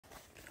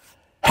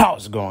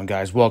How's it going,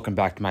 guys? Welcome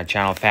back to my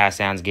channel, Fast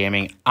Hands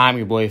Gaming. I'm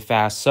your boy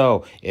Fast.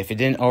 So, if you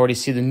didn't already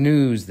see the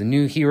news, the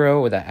new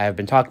hero that I've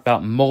been talking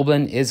about,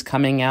 Moblin, is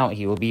coming out.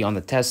 He will be on the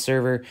test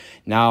server.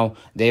 Now,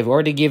 they've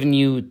already given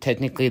you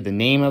technically the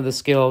name of the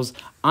skills.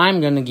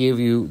 I'm going to give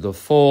you the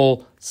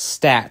full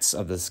stats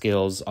of the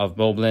skills of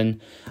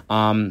Moblin.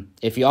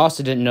 If you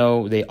also didn't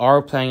know, they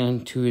are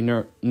planning to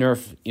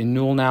nerf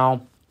Enule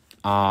now.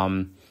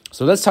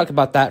 So let's talk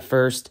about that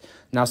first.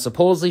 Now,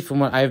 supposedly, from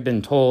what I've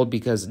been told,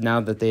 because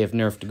now that they have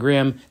nerfed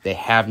Grimm, they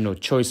have no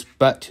choice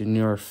but to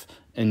nerf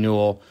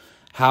Enule.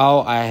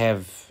 How I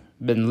have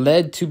been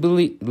led to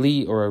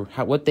believe, or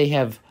what they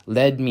have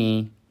led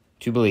me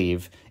to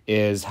believe,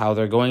 is how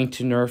they're going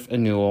to nerf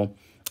Enule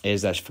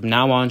is that from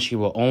now on, she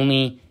will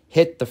only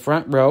hit the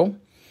front row,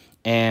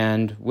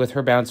 and with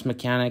her bounce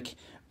mechanic,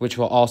 which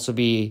will also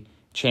be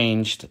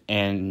changed,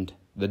 and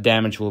the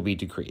damage will be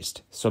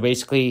decreased. So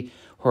basically,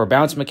 her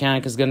bounce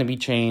mechanic is going to be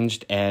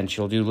changed, and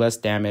she'll do less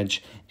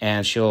damage,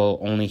 and she'll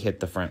only hit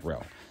the front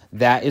row.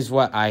 That is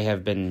what I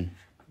have been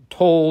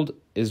told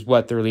is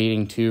what they're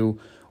leading to.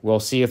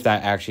 We'll see if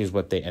that actually is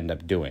what they end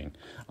up doing.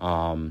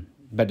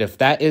 But if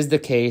that is the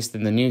case,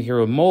 then the new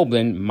hero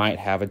Moblin might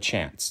have a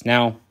chance.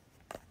 Now,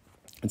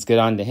 let's get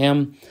on to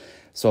him.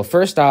 So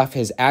first off,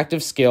 his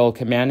active skill,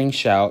 Commanding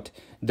Shout,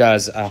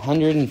 does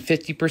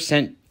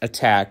 150%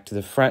 attack to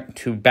the front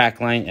to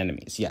backline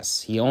enemies.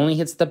 Yes, he only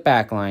hits the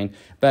backline,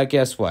 but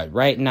guess what?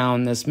 Right now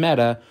in this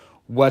meta,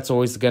 what's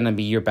always going to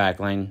be your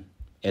backline?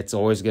 It's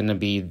always going to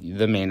be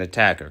the main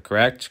attacker,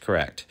 correct?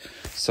 Correct.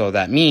 So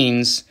that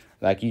means,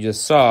 like you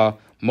just saw,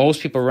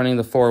 most people are running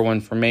the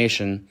 4-1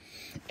 formation,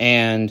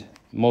 and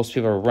most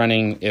people are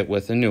running it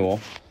with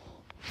Enule.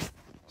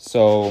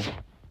 So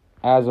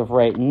as of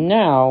right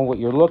now, what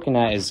you're looking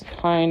at is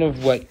kind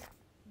of what...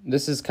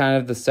 This is kind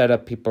of the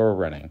setup people are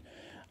running.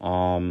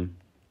 Now,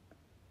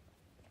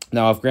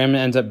 if Grimm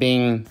ends up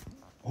being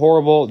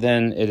horrible,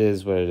 then it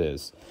is what it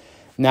is.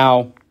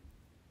 Now,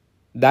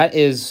 that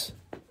is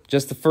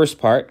just the first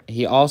part.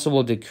 He also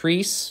will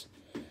decrease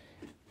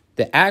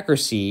the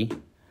accuracy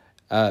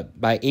by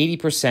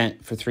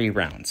 80% for 3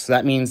 rounds. So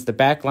that means the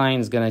back line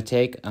is going to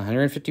take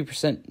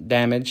 150%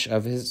 damage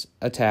of his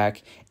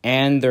attack,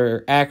 and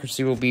their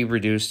accuracy will be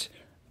reduced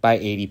by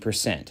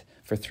 80%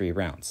 for 3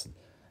 rounds.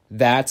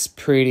 That's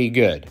pretty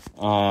good.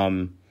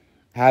 Having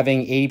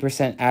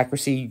 80%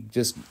 accuracy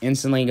just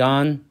instantly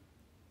gone.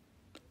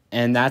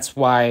 And that's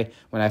why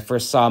when I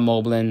first saw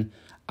Moblin,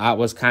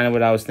 was kind of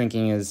what I was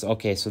thinking is,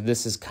 okay, so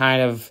this is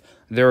kind of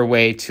their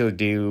way to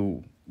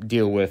deal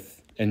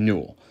with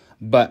Enule.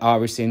 But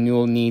obviously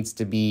Enule needs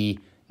to be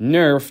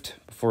nerfed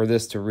for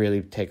this to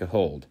really take a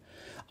hold.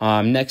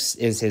 Next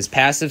is his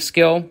passive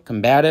skill,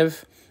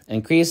 Combative.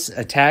 Increase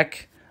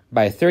attack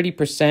by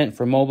 30%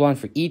 for Moblin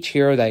for each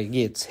hero that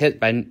gets hit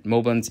by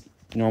Moblin's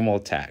normal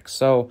attack.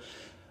 So,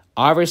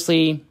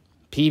 obviously,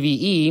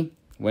 PvE,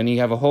 when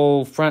you have a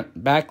whole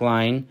front-back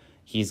line,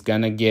 he's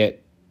going to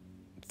get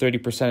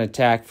 30%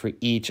 attack for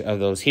each of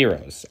those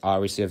heroes.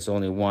 Obviously, if it's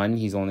only one,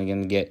 he's only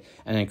going to get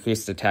an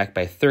increased attack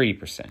by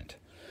 30%.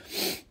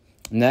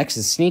 Next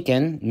is Sneak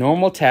In.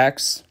 Normal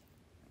attacks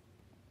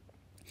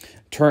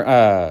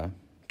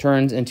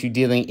turns into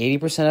dealing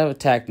 80% of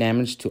attack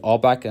damage to all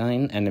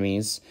backline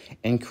enemies,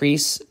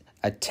 increase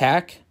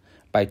attack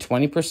by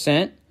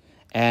 20%,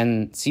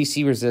 and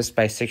CC resist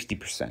by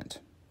 60%.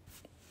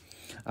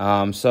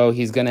 So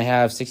he's going to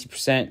have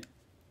 60%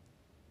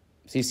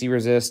 CC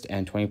resist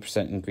and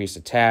 20% increased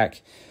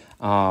attack.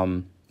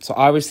 So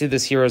obviously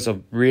this hero is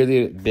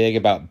really big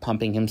about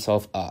pumping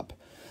himself up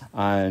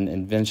and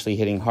eventually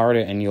hitting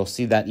harder, and you'll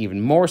see that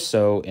even more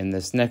so in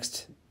this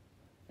next.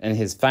 And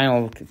his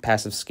final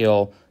passive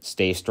skill,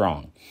 Stay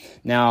Strong.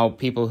 Now,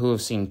 people who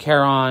have seen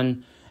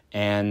Charon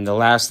and the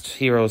last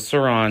hero,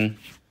 Surus,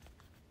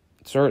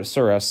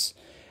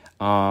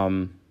 the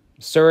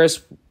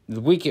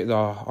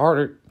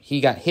harder he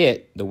got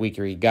hit, the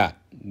weaker he got.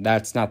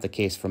 That's not the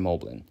case for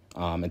Moblin.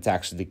 It's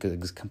actually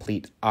the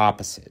complete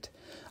opposite.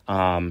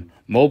 When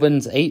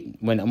Moblin's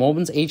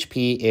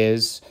HP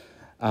is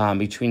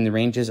between the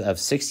ranges of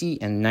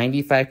 60 and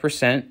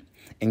 95%,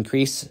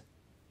 increase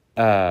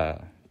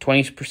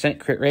 20%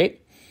 crit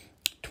rate,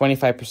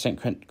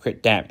 25%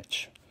 crit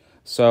damage.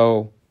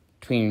 So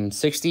between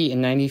 60 and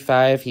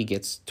 95, he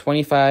gets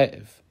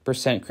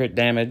 25% crit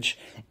damage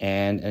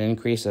and an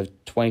increase of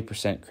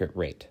 20% crit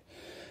rate.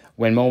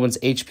 When Moblin's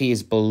HP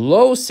is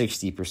below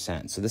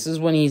 60%, so this is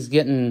when he's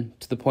getting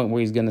to the point where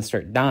he's going to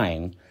start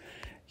dying,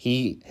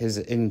 he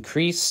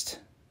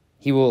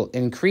will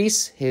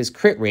increase his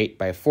crit rate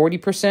by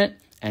 40%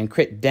 and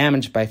crit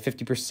damage by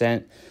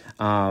 50%.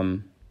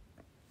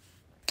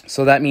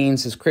 So that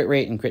means his crit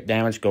rate and crit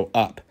damage go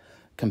up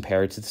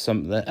compared to some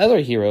of the other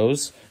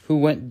heroes who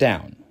went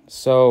down.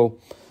 So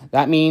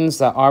that means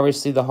that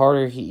obviously the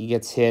harder he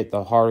gets hit,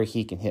 the harder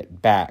he can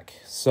hit back.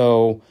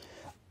 So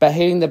by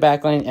hitting the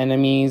backline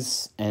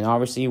enemies, and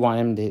obviously you want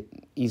him to,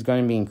 he's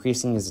going to be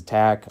increasing his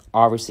attack.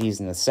 Obviously he's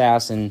an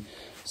assassin.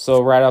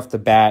 So right off the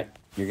bat,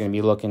 you're going to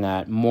be looking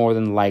at more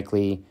than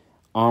likely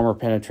armor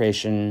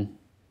penetration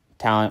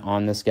talent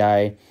on this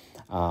guy.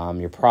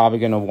 You're probably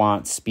going to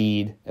want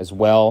speed as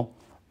well,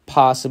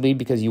 possibly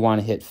because you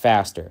want to hit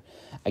faster.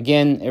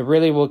 Again, it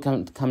really will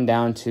come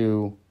down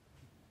to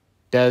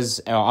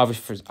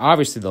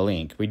obviously the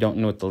link. We don't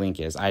know what the link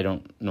is. I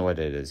don't know what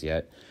it is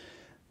yet.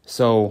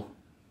 So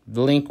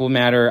the link will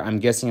matter. I'm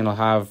guessing it'll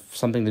have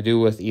something to do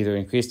with either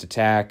increased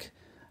attack,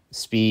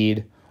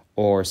 speed,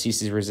 or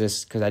CC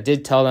resist. Because I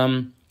did tell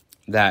them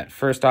that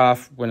first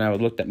off, when I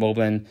looked at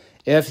Moblin,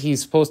 if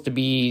he's supposed to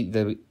be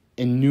the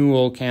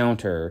Enule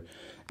counter,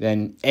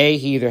 then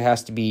he either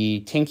has to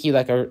be tanky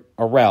like a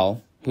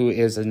Rel, who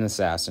is an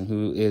assassin,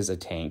 who is a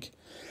tank,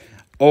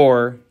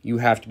 or you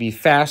have to be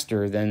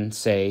faster than,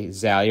 say,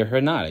 Zalia or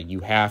Renata.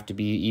 You have to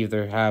be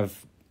either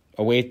have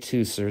a way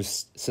to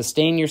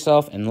sustain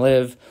yourself and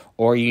live,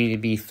 or you need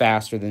to be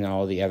faster than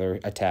all the other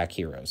attack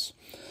heroes.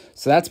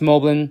 So that's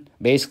Moblin.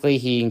 Basically,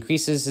 he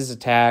increases his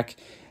attack.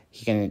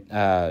 He can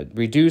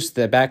reduce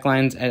the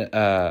backline's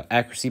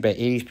accuracy by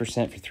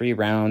 80% for 3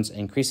 rounds,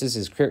 increases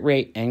his crit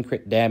rate and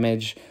crit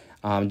damage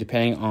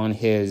depending on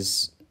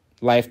his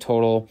life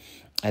total.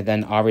 And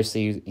then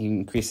obviously he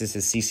increases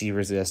his CC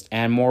resist,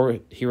 and more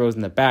heroes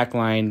in the back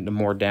line, the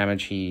more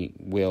damage he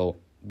will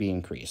be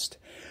increased.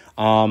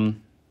 So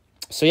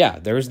yeah,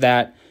 there's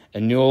that.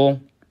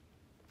 Enule,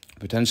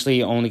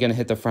 potentially only going to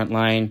hit the front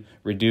line,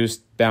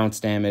 reduced bounce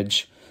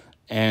damage.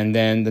 And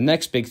then the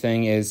next big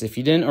thing is, if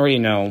you didn't already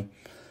know,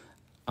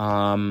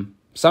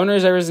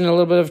 Summoners are in a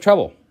little bit of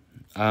trouble.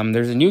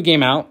 There's a new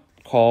game out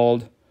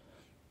called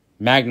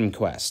Magnum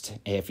Quest.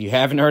 If you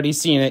haven't already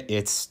seen it,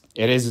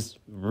 it is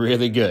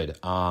really good.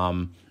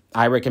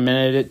 I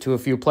recommended it to a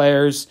few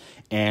players,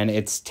 and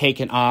it's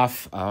taken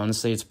off.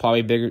 Honestly, it's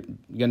probably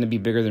going to be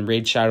bigger than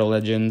Raid Shadow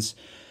Legends.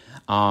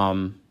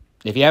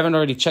 If you haven't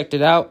already checked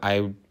it out,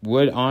 I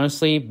would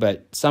honestly,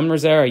 but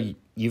Summoners Era,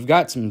 you've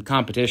got some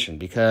competition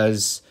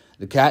because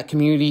the cat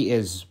community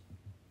is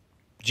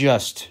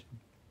just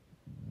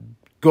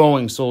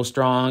going so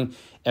strong.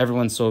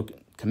 Everyone's so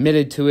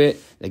committed to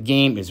it. The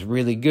game is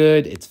really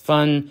good. It's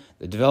fun.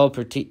 The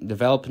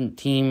development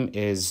team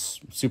is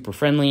super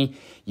friendly.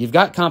 You've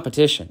got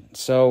competition.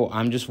 So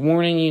I'm just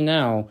warning you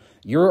now,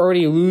 you're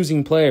already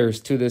losing players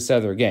to this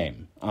other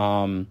game.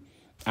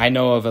 I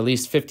know of at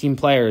least 15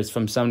 players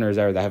from Summoners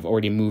Era that have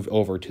already moved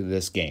over to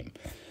this game.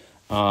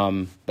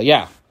 But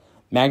yeah,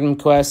 Magnum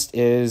Quest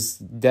is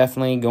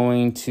definitely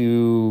going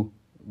to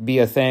be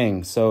a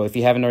thing. So if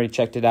you haven't already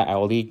checked it out, I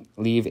will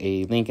leave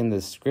a link in the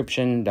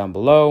description down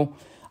below.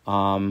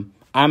 I'm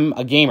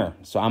a gamer,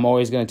 so I'm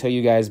always going to tell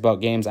you guys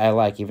about games I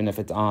like, even if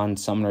it's on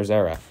Summoners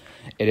Era.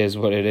 It is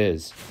what it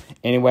is.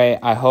 Anyway,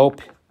 I hope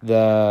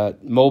the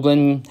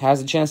Moblin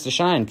has a chance to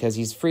shine because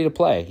he's free to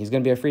play. He's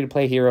going to be a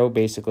free-to-play hero,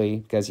 basically,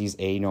 because he's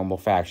a normal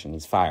faction.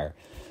 He's fire.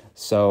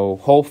 So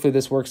hopefully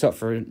this works out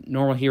for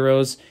normal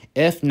heroes.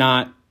 If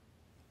not,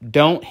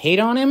 don't hate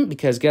on him,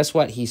 because guess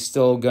what? He's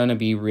still going to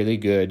be really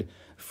good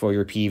for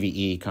your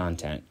PvE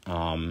content,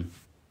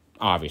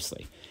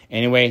 obviously.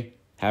 Anyway,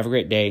 have a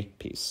great day.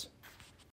 Peace.